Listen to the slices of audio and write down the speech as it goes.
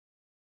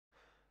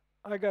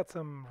I got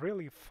some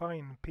really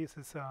fine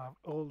pieces of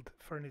old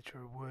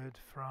furniture wood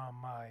from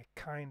my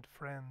kind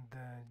friend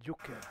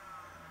Joakim,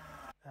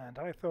 and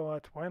I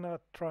thought, why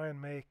not try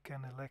and make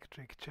an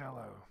electric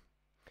cello?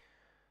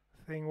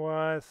 Thing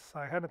was,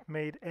 I hadn't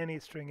made any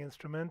string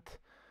instrument,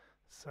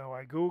 so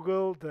I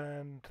googled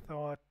and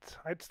thought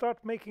I'd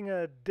start making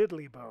a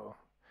diddley bow.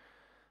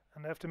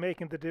 And after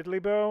making the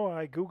diddley bow,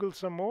 I googled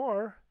some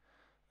more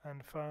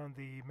and found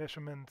the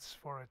measurements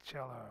for a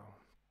cello.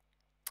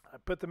 I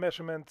put the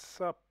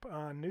measurements up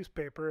on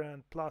newspaper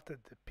and plotted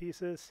the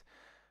pieces,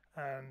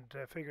 and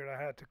figured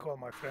I had to call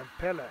my friend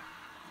Pelle,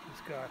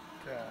 who's got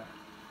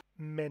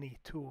many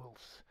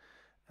tools.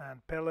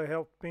 And Pelle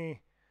helped me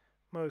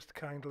most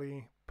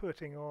kindly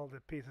putting all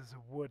the pieces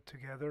of wood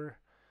together,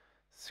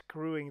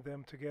 screwing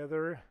them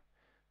together.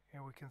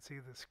 Here we can see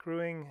the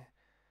screwing,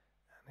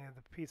 and here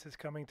the pieces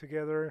coming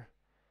together.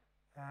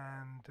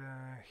 And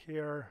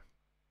here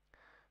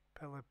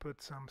Pelle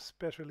put some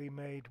specially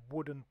made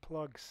wooden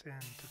plugs in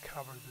to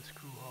cover the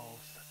screw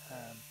holes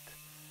and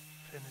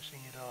finishing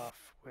it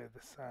off with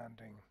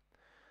sanding.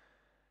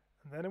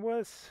 And then it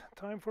was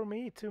time for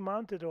me to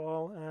mount it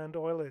all and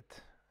oil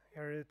it.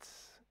 Here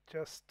it's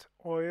just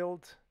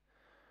oiled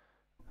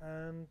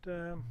and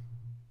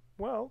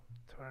well,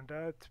 turned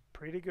out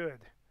pretty good.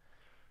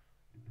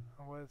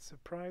 I was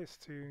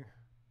surprised to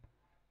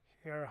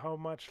hear how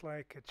much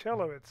like a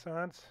cello it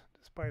sounds,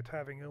 despite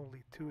having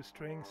only two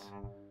strings.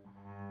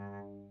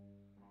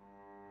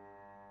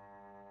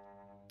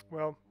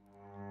 Well,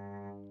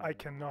 I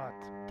cannot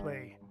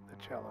play the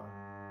cello.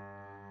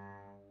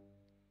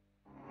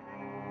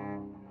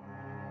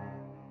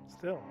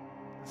 Still,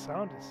 the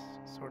sound is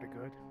sort of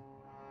good.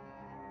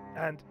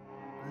 And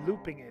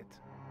looping it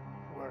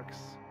works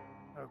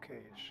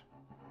okay-ish.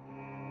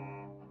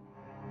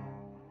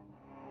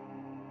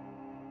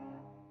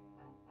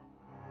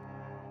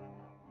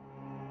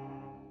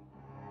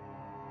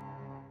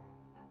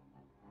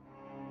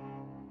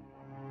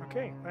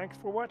 Okay, thanks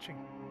for watching.